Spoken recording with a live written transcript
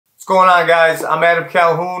going on, guys? I'm Adam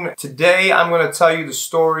Calhoun. Today I'm going to tell you the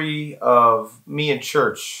story of me in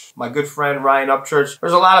church. My good friend Ryan Upchurch.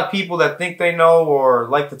 There's a lot of people that think they know or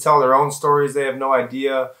like to tell their own stories. They have no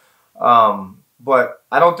idea. But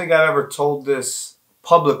I don't think I've ever told this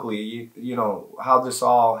publicly, you know, how this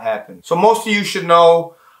all happened. So most of you should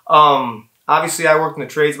know, obviously I worked in the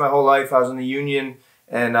trades my whole life. I was in the union.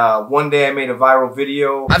 And one day I made a viral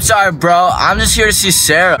video. I'm sorry, bro. I'm just here to see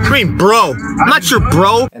Sarah. What do you mean, bro? I'm not your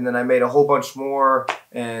bro. And then I made a whole bunch more,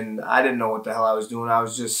 and I didn't know what the hell I was doing. I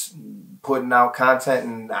was just putting out content,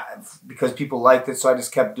 and because people liked it, so I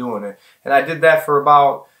just kept doing it. And I did that for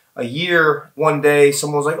about a year. One day,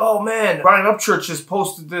 someone was like, "Oh man, Ryan Upchurch just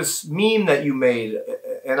posted this meme that you made,"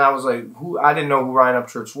 and I was like, "Who?" I didn't know who Ryan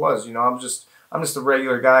Upchurch was. You know, I'm just a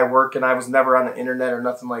regular guy working. I was never on the internet or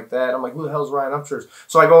nothing like that. I'm like, who the hell's Ryan Upchurch?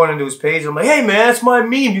 So I go into his page and I'm like, hey man, that's my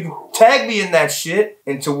meme. You can tag me in that shit.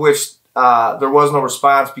 And to which there was no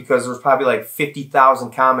response because there was probably like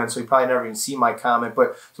 50,000 comments. So he probably never even see my comment.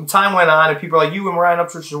 But some time went on and people are like, you and Ryan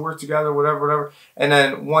Upchurch should work together, whatever. And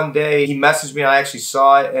then one day he messaged me and I actually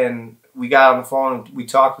saw it and we got on the phone and we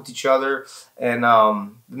talked with each other. And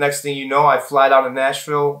the next thing you know, I fly down to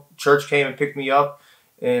Nashville. Church came and picked me up.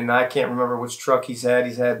 And I can't remember which truck he's had.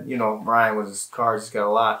 He's had, you know, Ryan with his cars. He's got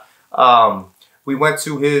a lot. We went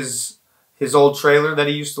to his old trailer that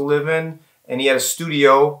he used to live in, and he had a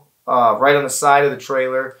studio right on the side of the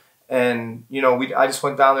trailer. And you know, I just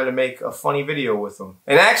went down there to make a funny video with him.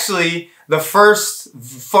 And actually, the first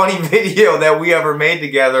funny video that we ever made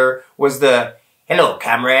together was the "Hello,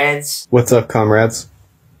 comrades." What's up, comrades?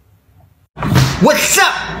 What's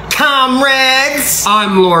up, comrades?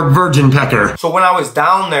 I'm Lord Virgin Pecker. So when I was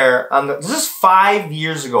down there, this is 5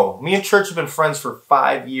 years ago. Me and Church have been friends for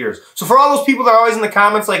 5 years. So for all those people that are always in the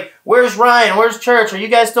comments like, where's Ryan? Where's Church? Are you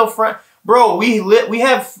guys still friends? Bro, we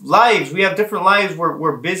have lives. We have different lives.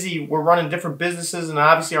 We're busy. We're running different businesses and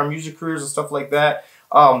obviously our music careers and stuff like that.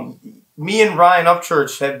 Me and Ryan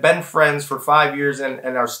Upchurch have been friends for 5 years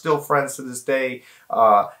and are still friends to this day.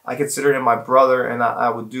 I consider him my brother, and I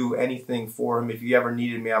would do anything for him. If you ever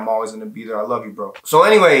needed me, I'm always going to be there. I love you, bro. So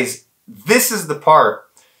anyways, this is the part.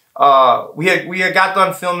 We had got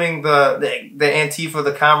done filming the Antifa,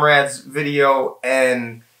 the Comrades video,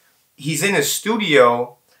 and he's in his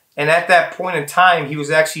studio, and at that point in time, he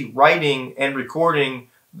was actually writing and recording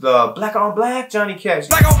the Black on Black Johnny Cash.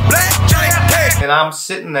 Black on Black Johnny Cash. And I'm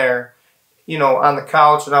sitting there, you know, on the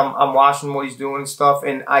couch, and I'm watching what he's doing and stuff,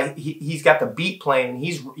 and he's got the beat playing, and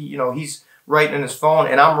he's writing in his phone,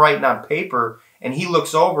 and I'm writing on paper, and he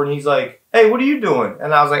looks over and he's like, hey, what are you doing?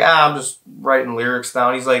 And I was like, I'm just writing lyrics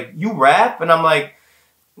down. He's like, you rap? And I'm like,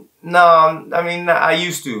 no, I mean, I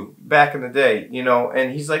used to back in the day, you know.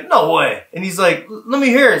 And he's like, no way. And he's like, let me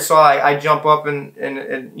hear it. So I jump up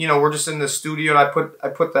and you know, we're just in the studio, and I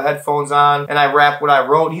put the headphones on and I rap what I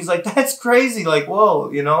wrote. And he's like, that's crazy. Like,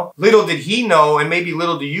 whoa, you know. Little did he know, and maybe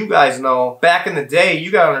little do you guys know, back in the day,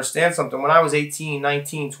 you got to understand something. When I was 18,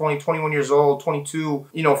 19, 20, 21 years old, 22,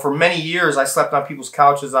 you know, for many years I slept on people's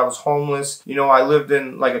couches. I was homeless. You know, I lived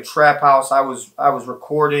in like a trap house. I was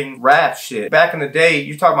recording rap shit. Back in the day,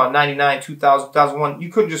 you're talking about 99, 2000, 2001, you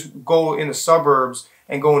couldn't just go in the suburbs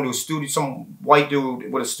and go into a studio, some white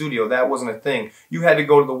dude with a studio. That wasn't a thing. You had to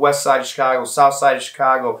go to the west side of Chicago, south side of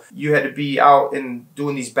Chicago. You had to be out and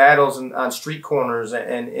doing these battles on street corners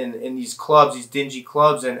and in these clubs, these dingy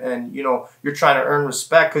clubs, and you know, you're trying to earn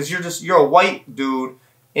respect because you're a white dude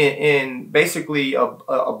in basically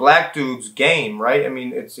a black dude's game, right? I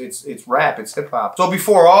mean, it's rap, it's hip hop. So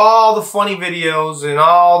before all the funny videos and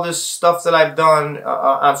all this stuff that I've done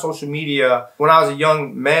on social media, when I was a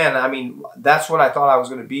young man, I mean, that's what I thought I was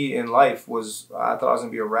going to be in life. I thought I was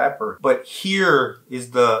going to be a rapper. But here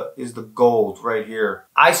is the gold right here.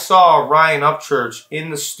 I saw Ryan Upchurch in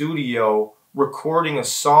the studio recording a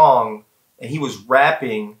song, and he was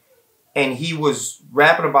rapping. And he was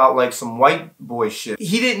rapping about like some white boy shit.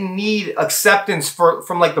 He didn't need acceptance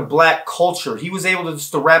from like the black culture. He was able to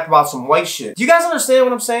just rap about some white shit. Do you guys understand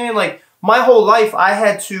what I'm saying? Like, my whole life I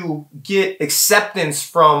had to get acceptance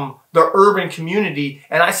from the urban community,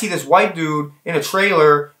 and I see this white dude in a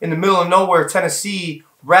trailer in the middle of nowhere, Tennessee,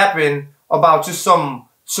 rapping about just some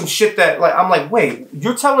shit that, like, I'm like, wait,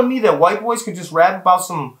 you're telling me that white boys can just rap about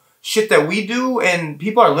some shit that we do and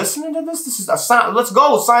people are listening to this? This is a sign. Let's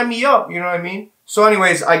go, sign me up. You know what I mean? So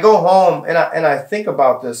anyways, I go home and I think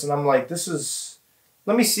about this, and I'm like, this is,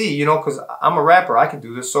 let me see, you know, because I'm a rapper, I can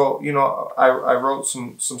do this. So, you know, I wrote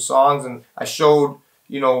some songs, and I showed,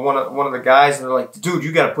 you know, one of the guys, and they're like, dude,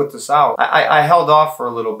 you got to put this out. I held off for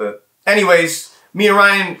a little bit. Anyways, me and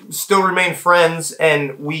Ryan still remain friends,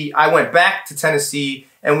 and I went back to Tennessee,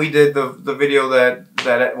 and we did the video that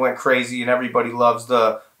that it went crazy and everybody loves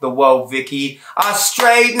the Whoa Vicky. A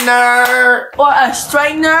straightener! Or a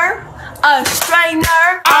straightener? A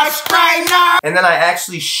straightener? A straightener! And then I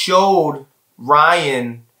actually showed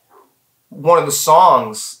Ryan one of the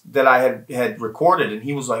songs that I had recorded, and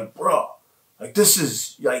he was like, bro, like this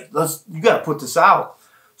is, like, you gotta put this out.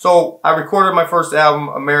 So I recorded my first album,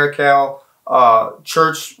 AmeriCal.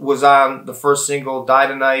 Church was on the first single, Die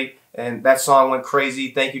Tonight, and that song went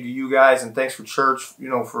crazy. Thank you to you guys, and thanks for Church, you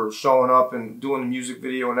know, for showing up and doing the music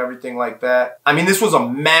video and everything like that. I mean, this was a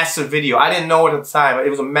massive video. I didn't know it at the time. It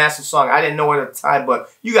was a massive song. I didn't know it at the time, but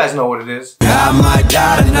you guys know what it is. I might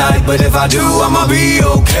die tonight, but if I do, I'ma be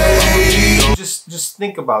okay. Just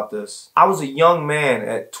think about this. I was a young man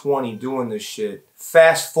at 20 doing this shit.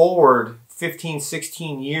 Fast forward 15,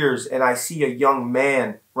 16 years, and I see a young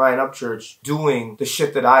man, Ryan Upchurch, doing the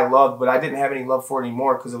shit that I loved, but I didn't have any love for it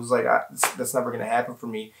anymore because it was like, that's never going to happen for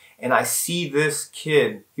me. And I see this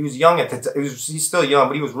kid, he was young at the time, he's still young,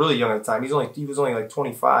 but he was really young at the time. He was only like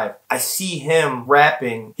 25. I see him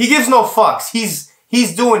rapping. He gives no fucks.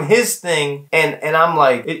 He's doing his thing, and I'm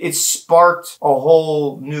like, it sparked a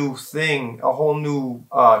whole new thing, a whole new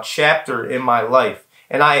chapter in my life.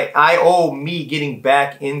 And I owe me getting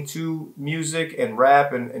back into music and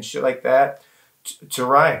rap and shit like that to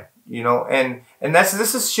Ryan, you know? And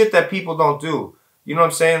this is shit that people don't do. You know what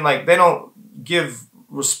I'm saying? Like, they don't give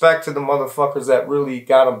respect to the motherfuckers that really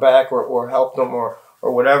got them back or helped them or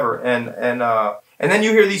whatever. And then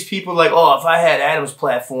you hear these people like, oh, if I had Adam's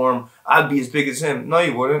platform, I'd be as big as him. No,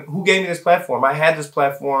 you wouldn't. Who gave me this platform? I had this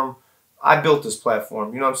platform. I built this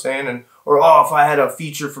platform. You know what I'm saying? Or oh, if I had a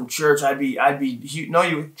feature from Church, I'd be huge.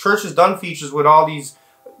 No, Church has done features with all these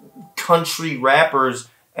country rappers,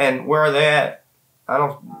 and where are they at?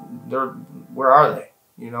 Where are they?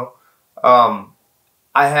 You know?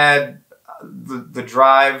 I had the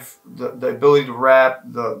drive, the ability to rap,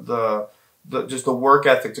 just the work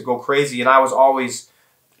ethic to go crazy, and I was always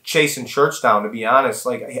chasing Church down, to be honest.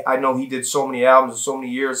 Like, I know he did so many albums in so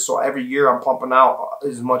many years, so every year I'm pumping out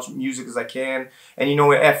as much music as I can. And you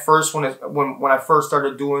know, at first when I first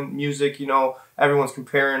started doing music, you know, everyone's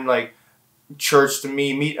comparing like Church to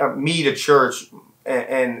me to Church,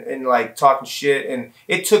 and like talking shit. And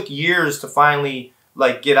it took years to finally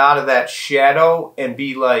like get out of that shadow and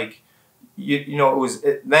be like, you know,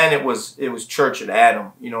 it was Church and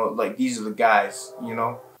Adam. You know, like these are the guys. You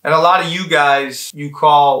know. And a lot of you guys, you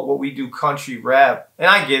call what we do country rap. And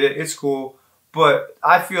I get it, it's cool. But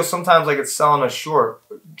I feel sometimes like it's selling us short.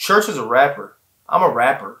 Church is a rapper. I'm a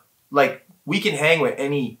rapper. Like, we can hang with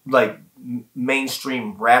any, like,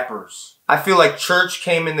 mainstream rappers. I feel like Church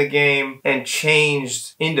came in the game and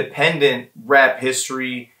changed independent rap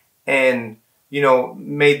history and, you know,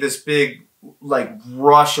 made this big, like,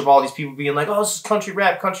 rush of all these people being like, oh, this is country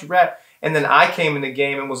rap, country rap. And then I came in the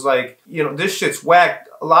game and was like, you know, this shit's whack.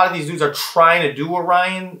 A lot of these dudes are trying to do what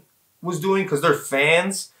Ryan was doing because they're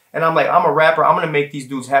fans. And I'm like, I'm a rapper. I'm going to make these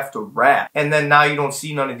dudes have to rap. And then now you don't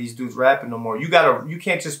see none of these dudes rapping no more. You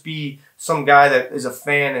can't just be some guy that is a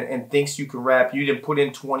fan and thinks you can rap. You didn't put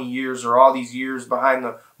in 20 years or all these years behind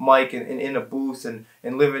the mic and in a booth and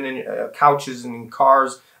living in couches and in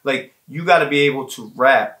cars. Like, you got to be able to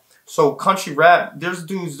rap. So country rap, there's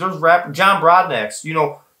rap, John Broadnax, you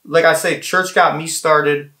know, like I say, Church got me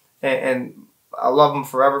started, and I love him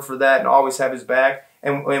forever for that and always have his back.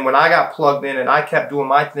 And when I got plugged in and I kept doing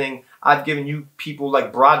my thing, I've given you people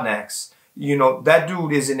like Broadnax. You know, that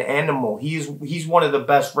dude is an animal. He's one of the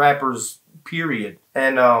best rappers, period.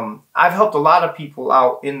 And I've helped a lot of people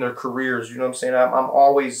out in their careers. You know what I'm saying? I'm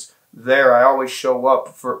always there. I always show up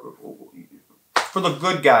for the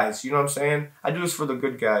good guys. You know what I'm saying? I do this for the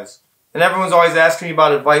good guys. And everyone's always asking me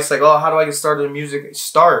about advice, like, oh, how do I get started in music?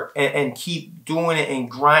 Start and keep doing it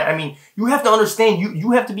and grind. I mean, you have to understand,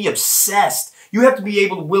 you have to be obsessed. You have to be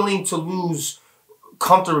willing to lose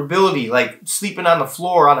comfortability, like sleeping on the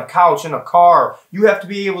floor, on a couch, in a car. You have to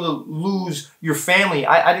be able to lose your family.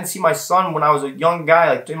 I didn't see my son when I was a young guy,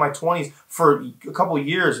 like in my 20s, for a couple of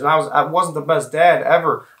years, and I wasn't the best dad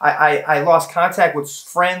ever. I lost contact with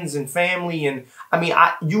friends and family, and I mean,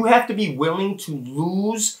 you have to be willing to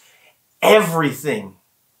lose everything.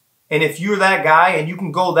 And if you're that guy and you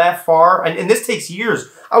can go that far, and this takes years.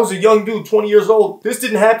 I was a young dude, 20 years old. This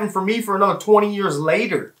didn't happen for me for another 20 years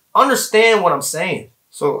later. Understand what I'm saying.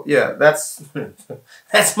 So yeah, that's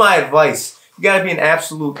my advice. You gotta be an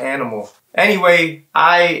absolute animal. Anyway,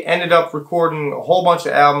 I ended up recording a whole bunch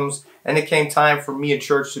of albums, and it came time for me and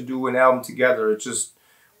Church to do an album together. It just,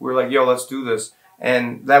 we were like, yo, let's do this.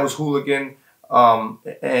 And that was Hooligan.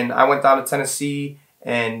 And I went down to Tennessee,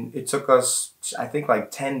 and it took us, I think, like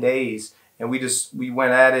 10 days. and we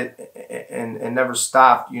went at it and never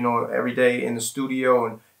stopped, you know, every day in the studio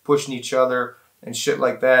and pushing each other and shit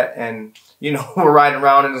like that. And, you know, we're riding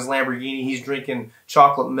around in his Lamborghini, he's drinking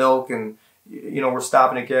chocolate milk, and, you know, we're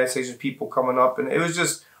stopping at gas stations, people coming up, and it was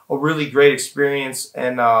just a really great experience,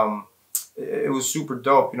 and it was super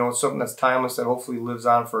dope. You know, it's something that's timeless that hopefully lives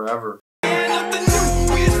on forever.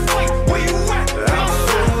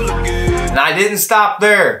 And I didn't stop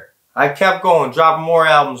there. I kept going, dropping more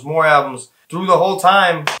albums through the whole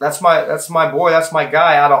time. That's my boy, that's my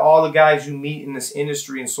guy. Out of all the guys you meet in this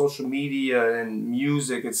industry and social media and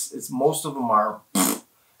music, it's most of them are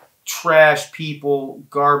trash people,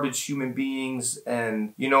 garbage human beings.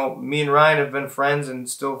 And, you know, me and Ryan have been friends and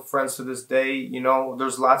still friends to this day. You know,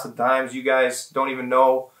 there's lots of times you guys don't even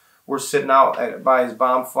know we're sitting out by his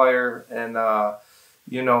bonfire and,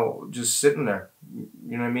 you know, just sitting there.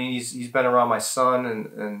 You know what I mean? He's been around my son,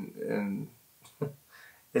 and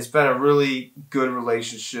it's been a really good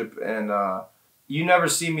relationship. And you never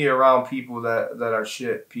see me around people that are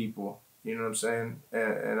shit people. You know what I'm saying?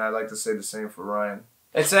 And I'd like to say the same for Ryan.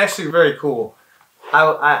 It's actually very cool.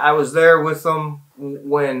 I was there with him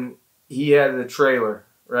when he had the trailer,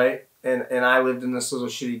 right? And I lived in this little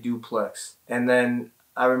shitty duplex. And then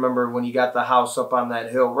I remember when he got the house up on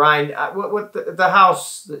that hill. Ryan, what the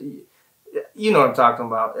house, you know what I'm talking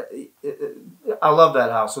about. I love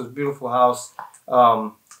that house. It was a beautiful house.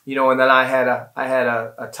 You know, and then I had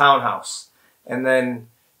a townhouse. And then,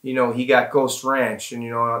 you know, he got Ghost Ranch, and, you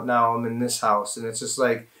know, now I'm in this house. And it's just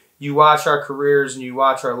like, you watch our careers and you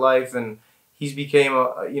watch our life, and he's became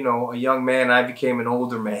a young man. I became an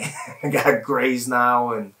older man. I got grays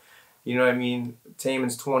now, and you know what I mean.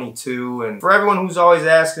 Taman's 22, and for everyone who's always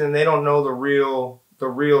asking and they don't know the real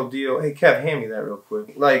deal. Hey Kev, hand me that real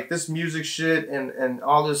quick. Like this music shit and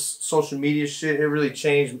all this social media shit, it really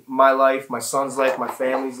changed my life, my son's life, my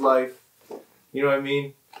family's life. You know what I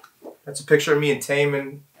mean? That's a picture of me and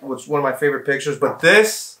Taman, which is one of my favorite pictures. But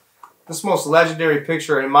this most legendary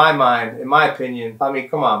picture in my mind, in my opinion, I mean,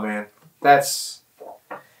 come on, man. That's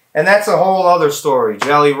a whole other story.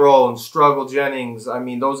 Jelly Roll and Struggle Jennings. I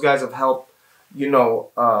mean, those guys have helped, you know,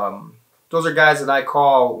 those are guys that I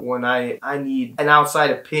call when I need an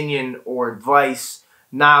outside opinion or advice,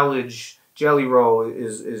 knowledge. Jelly Roll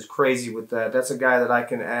is crazy with that. That's a guy that I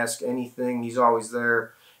can ask anything. He's always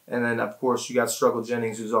there. And then, of course, you got Struggle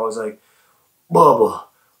Jennings, who's always like, Bubba,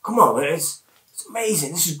 come on, man. It's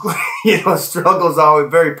amazing. This is great. You know, Struggle's always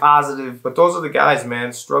very positive. But those are the guys,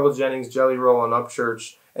 man. Struggle Jennings, Jelly Roll, and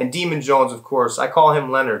Upchurch. And Demon Jones, of course. I call him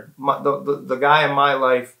Leonard. The guy in my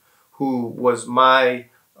life who was my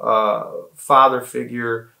father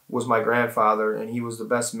figure was my grandfather. And he was the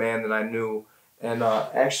best man that I knew. And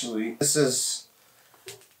actually, this is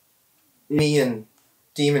me and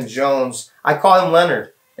Demon Jones. I call him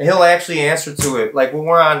Leonard. And he'll actually answer to it. Like when we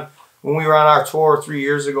were on our tour 3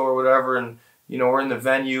 years ago or whatever, and you know, we're in the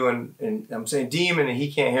venue, and I'm saying Demon, and he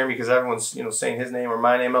can't hear me because everyone's, you know, saying his name or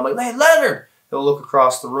my name. I'm like, hey, Leonard! He'll look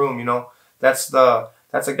across the room, you know. That's a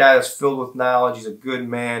guy that's filled with knowledge. He's a good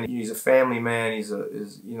man. He's a family man. He's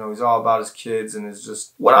all about his kids, and it's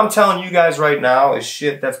just what I'm telling you guys right now is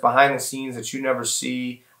shit that's behind the scenes that you never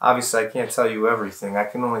see. Obviously, I can't tell you everything. I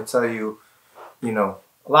can only tell you, you know,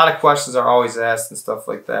 a lot of questions are always asked and stuff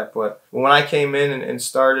like that. But when I came in and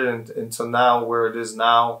started until now, where it is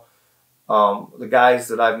now, the guys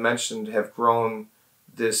that I've mentioned have grown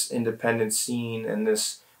this independent scene and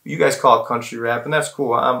this, you guys call it country rap, and that's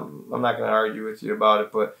cool. I'm not going to argue with you about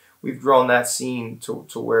it, but we've grown that scene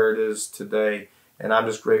to where it is today, and I'm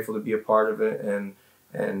just grateful to be a part of it. And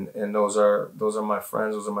those are my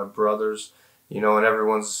friends, those are my brothers, you know. And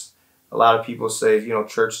a lot of people say, you know,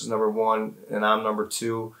 Church is number one and I'm number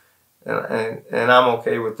two, and I'm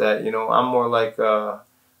okay with that. You know, I'm more like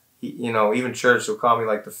you know, even Church will call me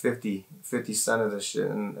like the 50 Cent of this shit,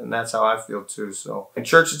 and that's how I feel too. So, and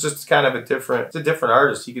Church is just kind of a different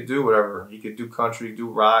artist. He could do whatever. He could do country, do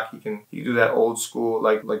rock. He can do that old school,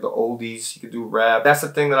 like the oldies. He could do rap. That's the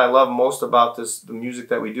thing that I love most about the music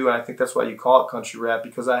that we do, and I think that's why you call it country rap,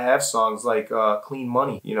 because I have songs like Clean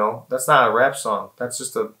Money. You know, that's not a rap song. That's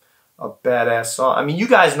just a badass song. I mean, you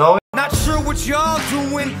guys know it. Not sure what y'all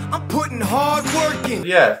doing. I'm putting hard work in.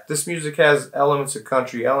 Yeah, this music has elements of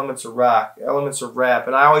country, elements of rock, elements of rap,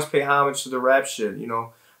 and I always pay homage to the rap shit. You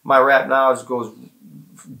know, my rap knowledge goes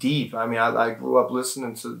deep. I mean, I grew up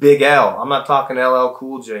listening to Big L. I'm not talking LL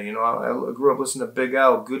Cool J. You know, I grew up listening to Big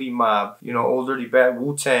L, Goody Mob. You know, Old Dirty Bad,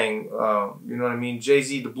 Wu-Tang. You know what I mean?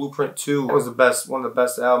 Jay-Z, The Blueprint 2 was one of the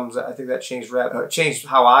best albums. I think that changed rap, changed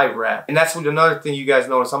how I rap. And that's another thing you guys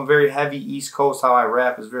notice. I'm very heavy East Coast. How I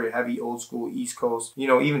rap is very heavy old school East Coast. You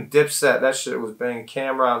know, even Dipset, that shit was banging.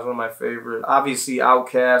 Cameron's one of my favorites. Obviously,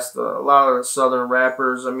 Outkast, a lot of the Southern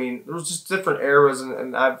rappers. I mean, there was just different eras,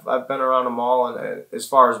 and I've been around them all. And as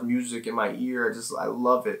far as music in my ear, I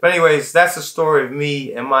love it. But anyways, that's the story of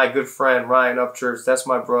me and my good friend Ryan Upchurch. That's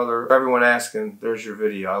my brother. For everyone asking, there's your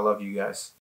video. I love you guys.